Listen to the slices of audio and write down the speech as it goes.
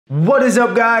What is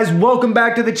up, guys? Welcome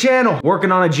back to the channel.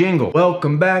 Working on a jingle.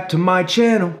 Welcome back to my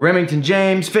channel. Remington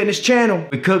James Fitness Channel.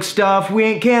 We cook stuff, we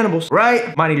ain't cannibals,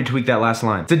 right? Might need to tweak that last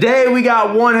line. Today we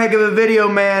got one heck of a video,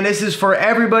 man. This is for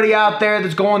everybody out there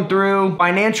that's going through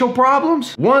financial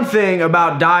problems. One thing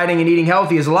about dieting and eating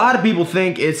healthy is a lot of people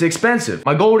think it's expensive.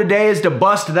 My goal today is to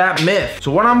bust that myth.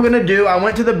 So what I'm gonna do, I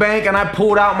went to the bank and I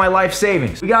pulled out my life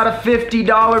savings. We got a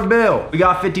 $50 bill. We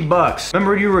got 50 bucks.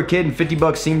 Remember when you were a kid and 50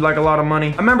 bucks seemed like a lot of money?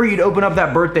 I remember you'd open up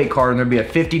that birthday card and there'd be a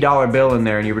 $50 bill in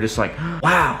there and you were just like,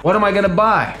 wow, what am I gonna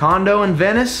buy? Condo in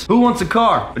Venice? Who wants a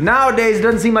car? But nowadays, it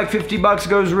doesn't seem like 50 bucks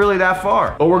goes really that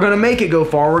far. But we're gonna make it go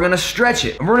far, we're gonna stretch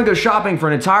it. And we're gonna go shopping for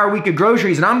an entire week of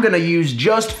groceries and I'm gonna use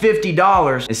just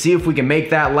 $50 and see if we can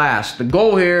make that last. The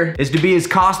goal here is to be as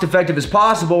cost effective as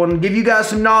possible and give you guys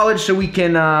some knowledge so we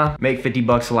can make 50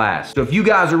 bucks last. So if you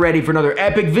guys are ready for another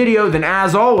epic video, then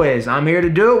as always, I'm here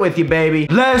to do it with you, baby.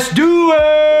 Let's do it!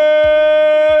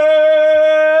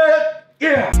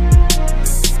 Yeah!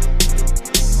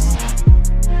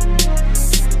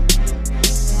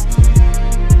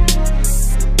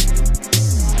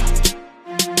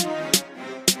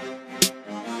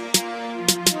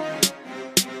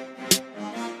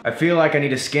 I feel like I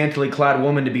need a scantily clad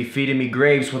woman to be feeding me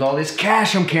grapes with all this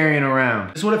cash I'm carrying around.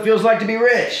 This is what it feels like to be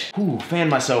rich. Ooh, fan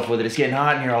myself with it. It's getting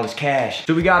hot in here, all this cash.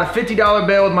 So we got a $50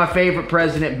 bill with my favorite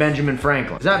president, Benjamin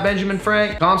Franklin. Is that Benjamin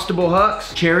Frank? Constable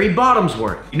Hux? Cherry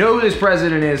Bottomsworth. You know who this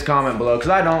president is? Comment below,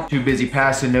 because I don't. Too busy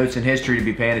passing notes in history to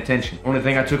be paying attention. Only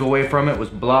thing I took away from it was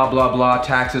blah, blah, blah.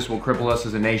 Taxes will cripple us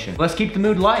as a nation. Let's keep the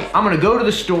mood light. I'm gonna go to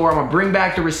the store, I'm gonna bring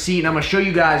back the receipt, and I'm gonna show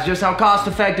you guys just how cost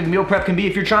effective meal prep can be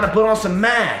if you're trying to put on some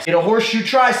mass. Get a horseshoe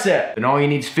tricep. And all you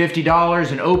need is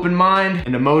 $50, an open mind,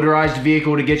 and a motorized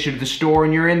vehicle to get you to the store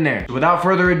and you're in there. So without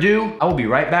further ado, I will be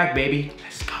right back, baby.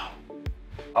 Let's go.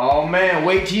 Oh man,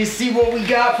 wait till you see what we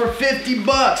got for 50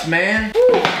 bucks, man. Woo.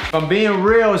 If I'm being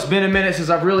real, it's been a minute since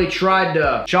I've really tried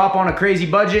to shop on a crazy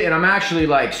budget, and I'm actually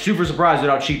like super surprised at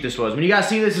how cheap this was. When you guys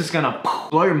see this, it's gonna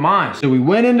blow your mind. So we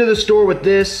went into the store with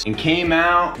this and came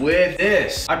out with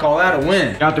this. I call that a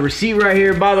win. Got the receipt right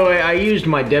here. By the way, I used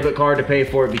my debit card to pay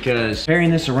for it because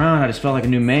carrying this around, I just felt like a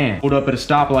new man. Pulled up at a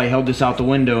stoplight, held this out the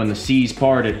window, and the seas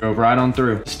parted. Drove right on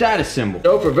through. Status symbol.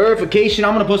 So for verification,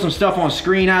 I'm gonna put some stuff on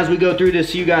screen as we go through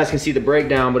this so you guys can see the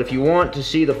breakdown. But if you want to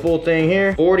see the full thing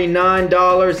here,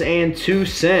 $49.02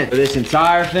 for this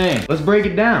entire thing. Let's break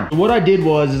it down. So what I did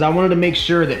was I wanted to make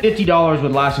sure that $50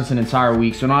 would last us an entire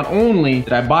week. So not only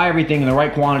did I buy everything in the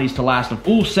right quantities to last a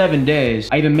full 7 days,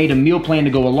 I even made a meal plan to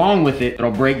go along with it that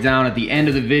I'll break down at the end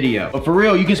of the video. But for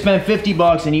real, you can spend 50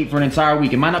 bucks and eat for an entire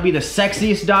week. It might not be the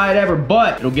sexiest diet ever,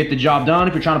 but it'll get the job done.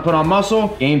 If you're trying to put on muscle,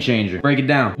 game changer. Break it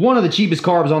down. One of the cheapest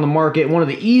carbs on the market, one of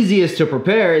the easiest to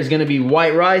prepare is gonna be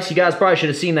white rice. You guys probably should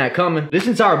have seen that coming. This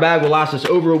entire bag will last us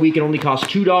over a week and only cost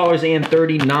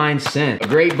 $2.39. A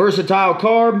great versatile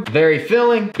carb, very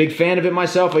filling. Big fan of it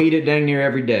myself. I eat it dang near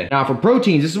every day. Now for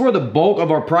proteins, this is where the bulk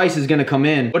of our price is gonna come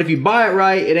in. But if you buy it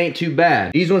right, it ain't too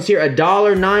bad. These ones here,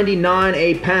 $1.99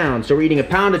 a pound. So we're eating a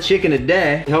pound of chicken a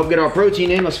day. To help get our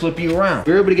protein in, let's flip you around.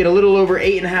 We're able to get a little over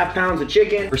 8.5 pounds of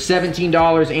chicken for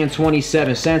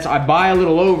 $17.27. I buy a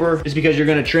little over just because you're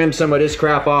gonna trim some of this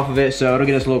crap off of it, so it'll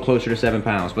get us a little closer to 7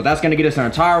 pounds. But that's gonna get us an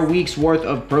entire week's worth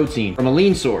of protein from a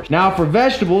lean source. Now for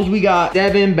vegetables, we got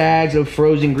 7 bags of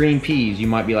frozen green peas. You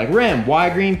might be like, Rem, why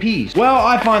green peas? Well,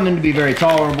 I find them to be very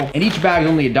tolerable, and each bag is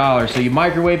only $1, so you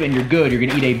microwave it and you're good. You're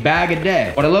gonna eat a bag a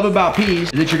day. What I love about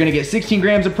peas is that you're gonna get 16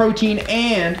 grams of protein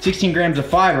and 16 grams of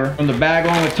fiber from the bag,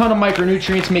 along with a ton of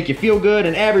micronutrients, make you feel good,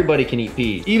 and everybody can eat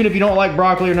peas. Even if you don't like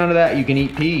broccoli or none of that, you can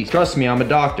eat peas. Trust me, I'm a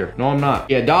doctor. No, I'm not.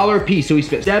 Yeah, $1 a piece, so we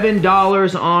spent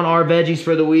 $7 on our veggies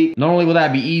for the week. Not only will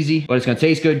that be easy, but it's gonna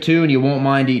taste good too, and you won't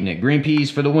mind eating it. Green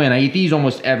peas for the win. I eat these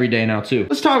almost every day now too.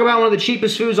 Let's talk about one of the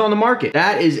cheapest foods on the market.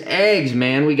 That is eggs,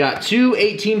 man. We got 2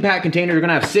 18-pack containers. We're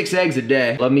gonna have 6 eggs a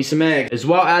day. Love me some eggs. As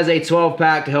well as a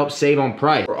 12-pack to help save on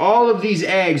price. For all of these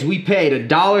eggs, we paid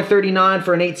 $1.39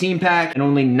 for an 18-pack and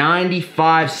only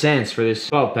 95 cents for this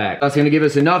 12-pack. That's gonna give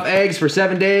us enough eggs for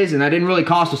 7 days, and that didn't really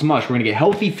cost us much. We're gonna get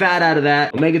healthy fat out of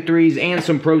that, omega-3s, and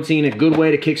some protein. A good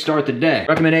way to kickstart the day.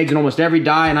 Recommend eggs in almost every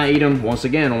diet, and I eat them, once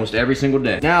again, almost every single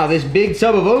day. Now, this big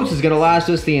tub of oats is gonna last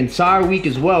us the entire week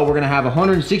as well. We're gonna have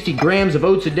 160 grams of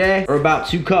oats a day, or about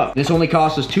 2 cups. This only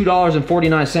costs us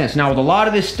 $2.49. Now, with a lot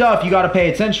of this stuff, you gotta pay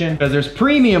attention, because there's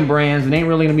premium brands that ain't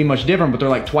really gonna be much different, but they're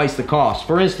like twice the cost.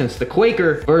 For instance, the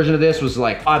Quaker version of this was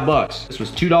like $5. This was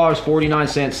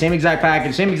 $2.49. Same exact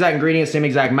package, same exact ingredients, same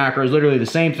exact macros, literally the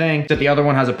same thing, except the other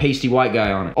one has a pasty white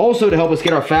guy on it. Also, to help us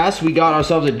get our fast, we got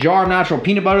ourselves a jar of natural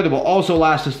peanut butter that will also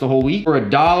last us the whole week for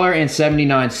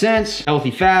 $1.79.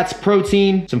 Healthy fats,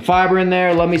 protein, some fiber in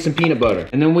there. Love me some peanut butter.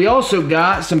 And then we also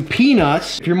got some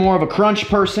peanuts. If you're more of a crunch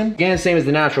person, again, same as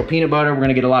the natural peanut butter, we're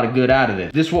gonna get a lot of good out of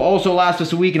this. This will also last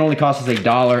us a week and only cost us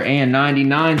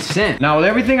 $1.99. Now, with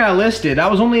everything I listed, that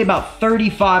was only about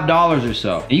 $35 or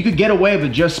so. And you could get away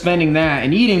with just spending that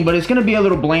and eating, but it's gonna be a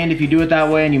little bland if you do it that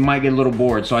way and you might get a little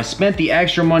bored. So I spent the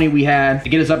extra money we had to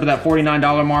get us up to that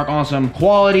 $49 mark on some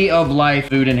quality of life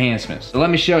food enhancements. So let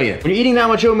me show you. When you're eating that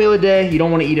much oatmeal a day, you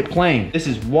don't wanna eat it plain. This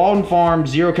is Walden Farm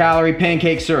 0-calorie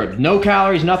pancake syrup. No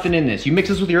calories, nothing in this. You mix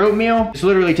this with your oatmeal, this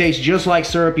literally tastes just like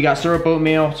syrup. You got syrup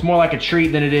oatmeal. It's more like a treat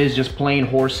than it is just plain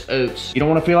horse oats. You don't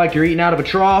wanna feel like you're eating out of a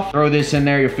trough, throw this in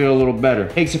there, you'll feel a little better.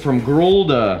 Takes it from gruel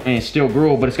to, and it's still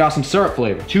gruel, but it's got some syrup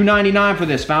flavor. $2.99 for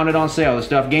this, found it on sale. This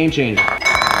stuff, game changer.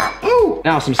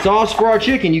 Now, some sauce for our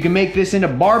chicken. You can make this into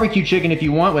barbecue chicken if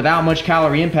you want without much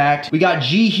calorie impact. We got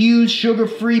G. Hughes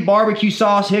sugar-free barbecue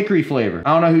sauce hickory flavor.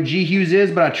 I don't know who G. Hughes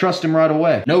is, but I trust him right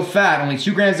away. No fat, only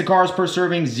 2 grams of carbs per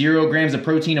serving, 0 grams of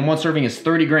protein, and 1 serving is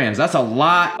 30 grams. That's a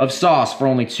lot of sauce for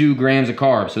only 2 grams of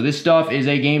carbs. So this stuff is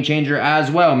a game changer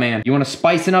as well, man. You want to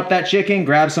spicing up that chicken,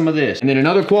 grab some of this. And then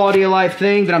another quality of life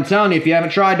thing that I'm telling you, if you haven't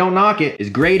tried, don't knock it,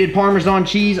 is grated Parmesan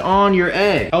cheese on your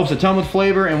egg. Helps a ton with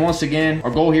flavor, and once again,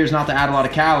 our goal here is not to add a lot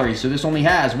of calories, so this only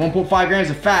has 1.5 grams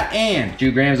of fat and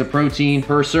 2 grams of protein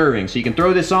per serving. So you can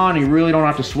throw this on and you really don't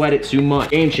have to sweat it too much.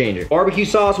 Game changer. Barbecue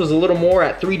sauce was a little more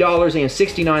at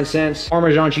 $3.69.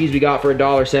 Parmesan cheese we got for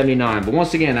 $1.79. But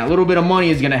once again, that little bit of money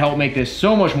is gonna help make this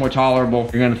so much more tolerable.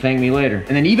 You're gonna thank me later.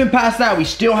 And then even past that, we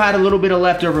still had a little bit of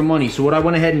leftover money. So what I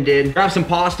went ahead and did, grab some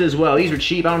pasta as well. These were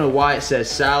cheap. I don't know why it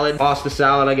says salad. Pasta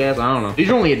salad, I guess. I don't know. These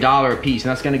are only $1 a piece,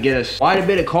 and that's gonna get us quite a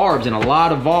bit of carbs and a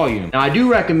lot of volume. Now I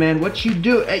do recommend what you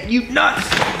do. You nuts!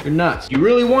 You're nuts. You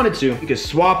really wanted to, you could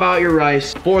swap out your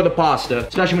rice for the pasta,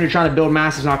 especially when you're trying to build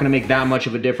mass. It's not gonna make that much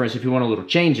of a difference if you want a little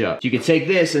change up. So you could take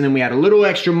this, and then we had a little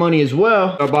extra money as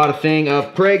well. I bought a thing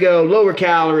of Prego lower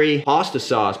calorie pasta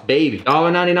sauce, baby.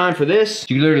 $1.99 for this.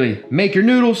 You literally make your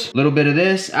noodles, a little bit of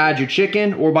this, add your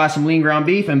chicken, or buy some lean ground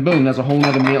beef, and boom, that's a whole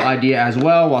nother meal idea as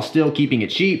well, while still keeping it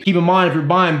cheap. Keep in mind, if you're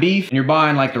buying beef and you're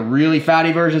buying like the really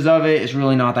fatty versions of it, it's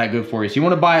really not that good for you. So you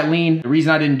wanna buy it lean. The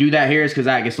reason I didn't do that here is because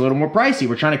that gets a little more pricey.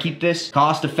 We're trying to keep this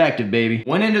cost effective, baby.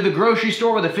 Went into the grocery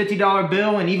store with a $50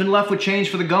 bill and even left with change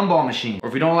for the gumball machine. Or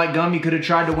if you don't like gum, you could have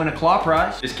tried to win a claw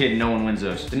prize. Just kidding, no one wins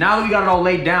those. So now that we got it all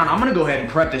laid down, I'm gonna go ahead and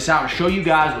prep this out and show you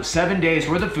guys what 7 days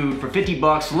worth of food for 50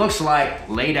 bucks looks like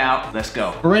laid out. Let's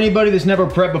go. For anybody that's never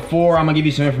prepped before, I'm gonna give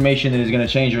you some information that is gonna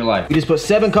change your life. We just put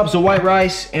 7 cups of white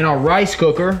rice in our rice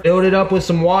cooker, filled it up with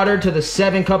some water to the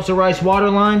 7 cups of rice water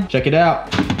line. Check it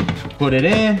out. Put it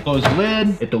in, close the lid,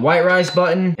 hit the white rice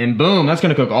button, and boom, that's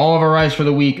gonna cook all of our rice for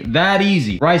the week. That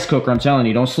easy. Rice cooker, I'm telling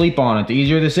you, don't sleep on it. The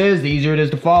easier this is, the easier it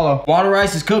is to follow. While the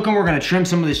rice is cooking, we're gonna trim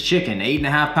some of this chicken.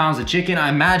 8.5 pounds of chicken. I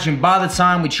imagine by the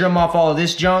time we trim off all of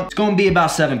this junk, it's gonna be about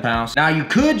 7 pounds. Now, you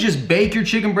could just bake your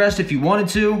chicken breast if you wanted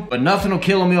to, but nothing will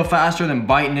kill a meal faster than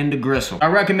biting into gristle. I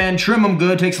recommend trim them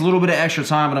good. Takes a little bit of extra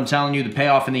time, but I'm telling you, the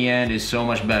payoff in the end is so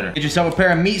much better. Get yourself a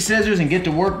pair of meat scissors and get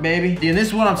to work, baby. And this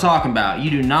is what I'm talking about. You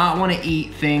do not wanna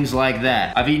eat things like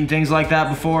that. I've eaten things like that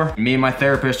before. Me and my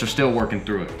therapist are still working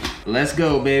through it. Let's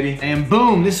go, baby. And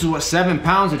boom, this is what 7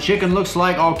 pounds of chicken looks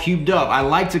like all cubed up. I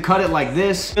like to cut it like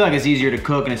this. I feel like it's easier to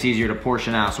cook and it's easier to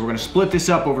portion out. So we're gonna split this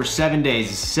up over 7 days.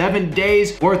 7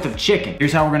 days worth of chicken.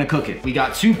 Here's how we're gonna cook it. We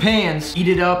got 2 pans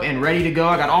heated up and ready to go.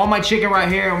 I got all my chicken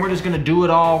right here and we're just gonna do it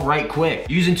all right quick.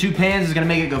 Using 2 pans is gonna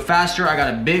make it go faster. I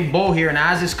got a big bowl here and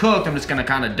as it's cooked, I'm just gonna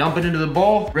kind of dump it into the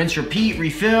bowl. Rinse, repeat,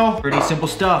 refill. Pretty simple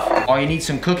stuff. All you need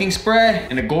some cooking spread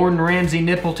and a Gordon Ramsay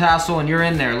nipple tassel and you're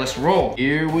in there. Let's roll.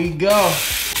 Here we go.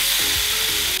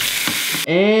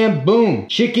 And boom,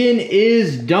 chicken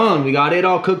is done. We got it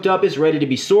all cooked up. It's ready to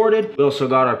be sorted. We also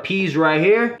got our peas right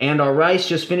here and our rice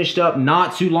just finished up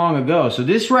not too long ago. So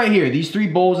this right here, these 3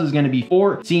 bowls is gonna be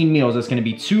 14 meals. That's gonna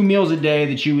be 2 meals a day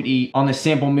that you would eat on this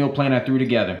sample meal plan I threw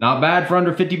together. Not bad for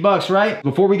under 50 bucks, right?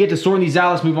 Before we get to sorting these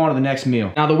out, let's move on to the next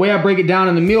meal. Now, the way I break it down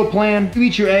in the meal plan, you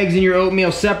eat your eggs and your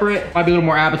oatmeal separate. Might be a little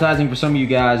more appetizing for some of you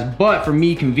guys, but for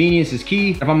me, convenience is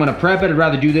key. If I'm gonna prep it, I'd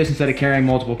rather do this instead of carrying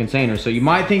multiple containers. So you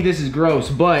might think this is gross,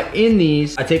 gross, but in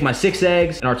these, I take my 6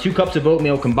 eggs and our 2 cups of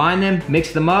oatmeal, combine them,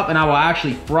 mix them up, and I will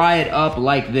actually fry it up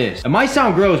like this. It might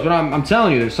sound gross, but I'm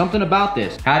telling you, there's something about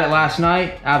this. Had it last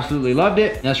night, absolutely loved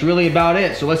it. And that's really about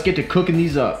it. So let's get to cooking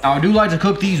these up. Now, I do like to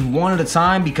cook these one at a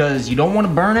time because you don't want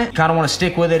to burn it. You kind of want to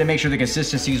stick with it and make sure the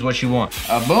consistency is what you want.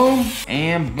 Boom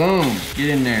and boom. Get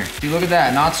in there. See, look at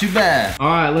that. Not too bad. All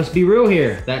right, let's be real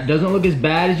here. That doesn't look as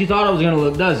bad as you thought it was gonna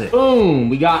look, does it? Boom.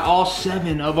 We got all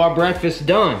 7 of our breakfasts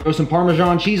done. Throw some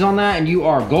Parmesan cheese on that and you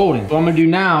are golden. What I'm gonna do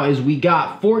now is we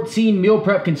got 14 meal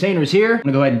prep containers here. I'm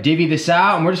gonna go ahead and divvy this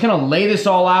out and we're just gonna lay this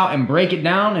all out and break it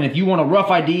down. And if you want a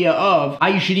rough idea of how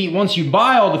you should eat once you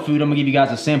buy all the food, I'm gonna give you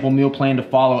guys a sample meal plan to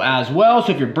follow as well.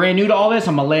 So if you're brand new to all this,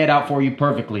 I'm gonna lay it out for you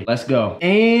perfectly. Let's go.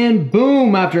 And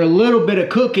boom, after a little bit of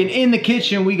cooking in the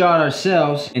kitchen, we got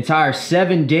ourselves entire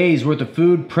 7 days worth of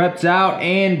food prepped out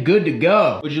and good to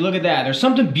go. Would you look at that? There's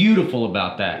something beautiful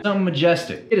about that. Something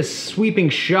majestic. Get a sweeping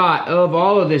shot of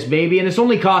all of this, baby. And this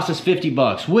only cost us 50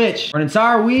 bucks, which for an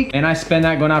entire week, and I spend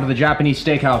that going out to the Japanese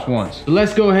steakhouse once. So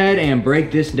let's go ahead and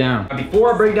break this down.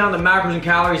 Before I break down the macros and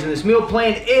calories in this meal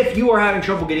plan, if you are having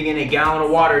trouble getting in a gallon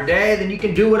of water a day, then you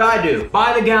can do what I do.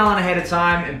 Buy the gallon ahead of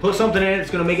time and put something in it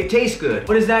that's gonna make it taste good.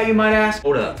 What is that, you might ask?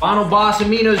 Hold up. Final Boss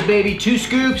Aminos, baby. 2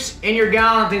 scoops in your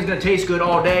gallon. Thing's gonna taste good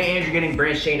all day, and you're getting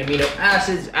branched chain amino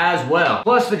acids as well.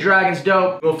 Plus the Dragon's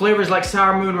dope. With flavors like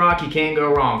Sour Moon Rock, you can't go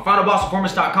wrong.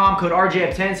 FinalBossPerformance.com, code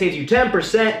RJF10 saves you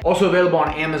 10%. Also available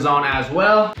on Amazon as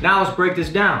well. Now let's break this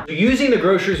down. So using the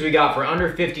groceries we got for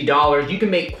under $50, you can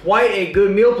make quite a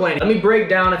good meal plan. Let me break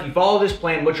down, if you follow this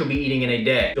plan, what you'll be eating in a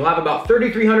day. You'll have about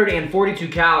 3,342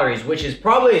 calories, which is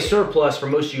probably a surplus for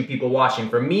most of you people watching.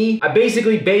 For me, I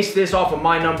basically base this off of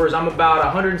my numbers. I'm about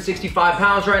 165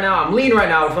 pounds right now. I'm lean right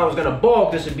now. If I was gonna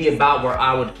bulk, this would be about where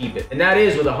I would keep it. And that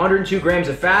is with 102 grams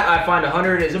of fat. I find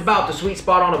 100 is about the sweet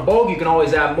spot on a bulk. You can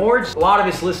always add more. Just a lot of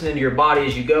it's listening to your body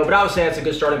as you go, but I would say that's a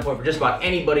good starting point for just about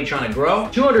anybody trying to grow.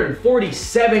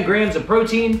 247 grams of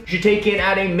protein. You should take in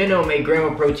at a minimum a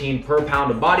gram of protein per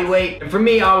pound of body weight. And for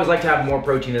me, I always like to have more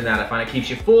protein than that. I find it keeps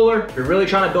you fuller. If you're really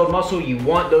trying to build muscle, you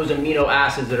want those amino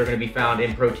acids that are gonna be found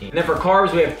in protein. And then for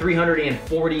carbs, we have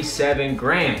 347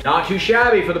 grams. Not too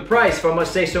shabby for the price, if I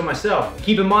must say so myself.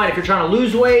 Keep in mind, if you're trying to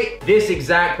lose weight, this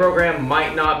exact program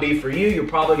might not be for you. You're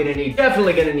probably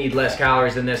definitely gonna need less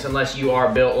calories than this unless you are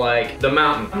built like the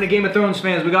Mountain. How many Game of Thrones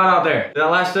fans we got out there? Did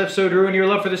that last episode ruin your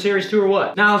love for the series too or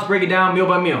what? Now let's break it down meal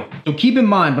by meal. So keep in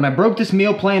mind, when I broke this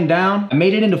meal plan down, I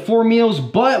made it into 4 meals,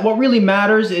 but what really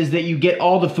matters is that you get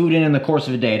all the food in the course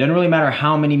of a day. It doesn't really matter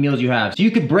how many meals you have. So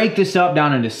you could break this up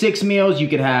down into 6 meals. You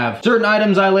could have certain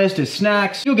items I list as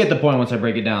snacks. You'll get the point once I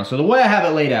break it down. So the way I have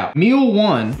it laid out, meal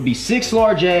 1 would be 6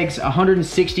 large eggs,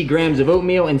 160 grams of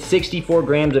oatmeal, and 64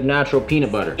 grams of natural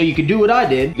peanut butter. So you could do what I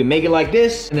did. You can make it like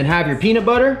this and then have your peanut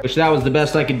butter, which that was the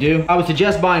best I could do. I would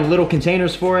suggest buying little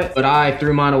containers for it, but I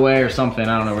threw mine away or something.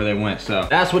 I don't know where they went. So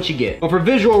that's what you get. But for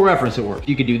visual reference, it works.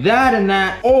 You could do that and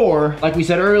that, or like we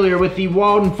said earlier with the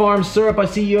Walden Farm syrup, I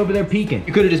see you over there peeking.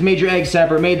 You could have just made your eggs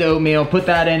separate, made the oatmeal, put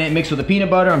that in it, mixed with the peanut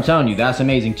butter. I'm telling you, that's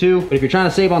amazing too. But if you're trying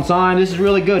to save on time, this is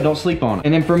really good. Don't sleep on it.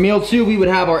 And then for meal 2, we would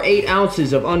have our 8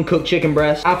 ounces of uncooked chicken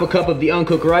breast, half a cup of the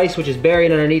uncooked rice, which is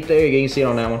buried underneath there. You can see it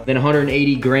on that one. Then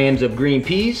 180 grams of green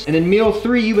peas. And then meal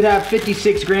 3, you would have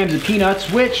 56 grams of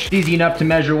peanuts, which is easy enough to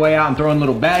measure, weigh out, and throw in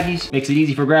little baggies. Makes it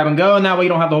easy for grab and go, and that way you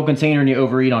don't have the whole container and you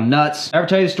overeat on nuts. Ever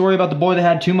tell you the story about the boy that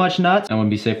had too much nuts? That wouldn't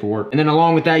be safe for work. And then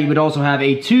along with that, you would also have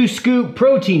a 2-scoop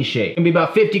protein shake. It's gonna be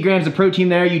about 50 grams of protein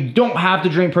there. You don't have to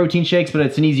drink protein shakes, but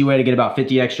it's an easy way to get about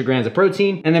 50 extra grams of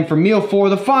protein. And then for meal 4,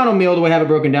 the final meal, the way I have it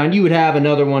broken down, you would have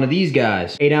another one of these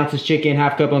guys. 8 ounces chicken,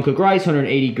 half cup uncooked rice,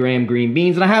 180 gram green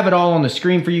beans. And I have it all on the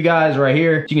screen for you guys right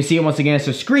here. So you can see it once again.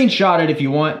 So screenshot it if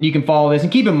you want. You can follow this.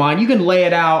 And keep in mind, you can lay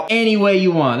it out any way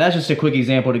you want. That's just a quick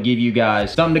example to give you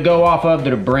guys something to go off of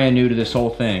that are brand new to this whole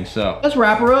thing. So let's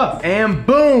wrap her up. And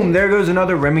boom, there goes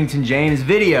another Remington James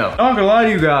video. I'm not gonna lie to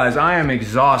you guys, I am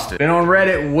exhausted. Been on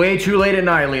Reddit way too late at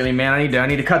night lately, man. I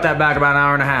need to cut that back about an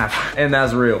hour and a half. And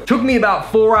that's real. Took me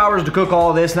about 4 hours to cook all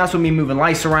of this, and that's with me moving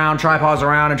lights around, tripods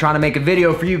around, and trying to make a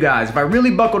video for you guys. If I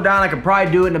really buckle down, I could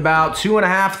probably do it in about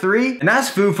 2.5, 3. And that's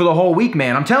food for the whole week,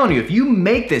 man. I'm telling you, if you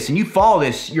make this and you follow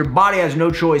this, your body has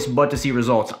no choice but to see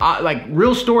results. Like,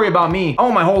 real story about me. I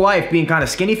went my whole life being kind of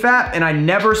skinny fat, and I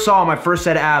never saw my first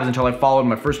set of abs until I followed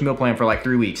my first meal plan for like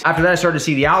 3 weeks. After that, I started to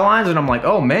see the outlines, and I'm like,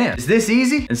 oh man, is this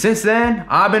easy? And since then,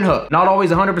 I've been hooked. Not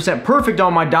always 100% perfect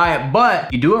on my diet,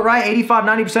 but you do it right 85,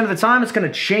 90% of the time, it's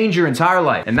gonna change your entire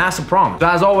life. And that's a promise. So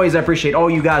as always, I appreciate all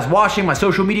you guys watching. My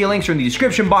social media links are in the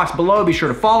description box below. Be sure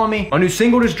to follow me. My new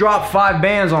single just dropped, 5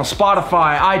 bands on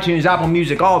Spotify, iTunes, Apple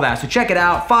Music, all that. So check it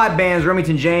out. 5 bands,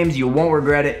 Remington James. You won't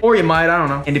regret it. Or you might. night, I don't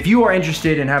know. And if you are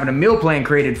interested in having a meal plan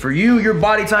created for you, your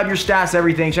body type, your stats,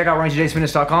 everything, check out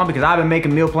RemingtonJaysFitness.com because I've been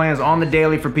making meal plans on the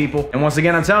daily for people. And once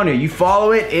again, I'm telling you, you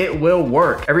follow it, it will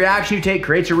work. Every action you take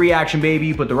creates a reaction, baby.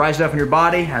 You put the right stuff in your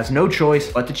body, has no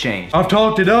choice but to change. I've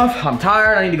talked enough. I'm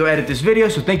tired. I need to go edit this video.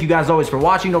 So thank you guys always for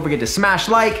watching. Don't forget to smash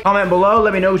like, comment below.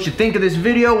 Let me know what you think of this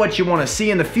video, what you want to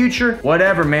see in the future.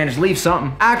 Whatever, man, just leave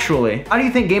something. Actually, how do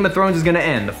you think Game of Thrones is going to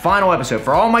end? The final episode.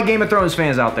 For all my Game of Thrones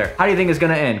fans out there, how do you think it's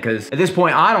going to end? Because at this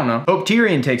point, I don't know. Hope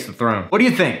Tyrion takes the throne. What do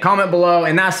you think? Comment below,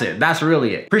 and that's it. That's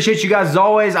really it. Appreciate you guys as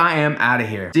always. I am out of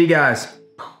here. See you guys.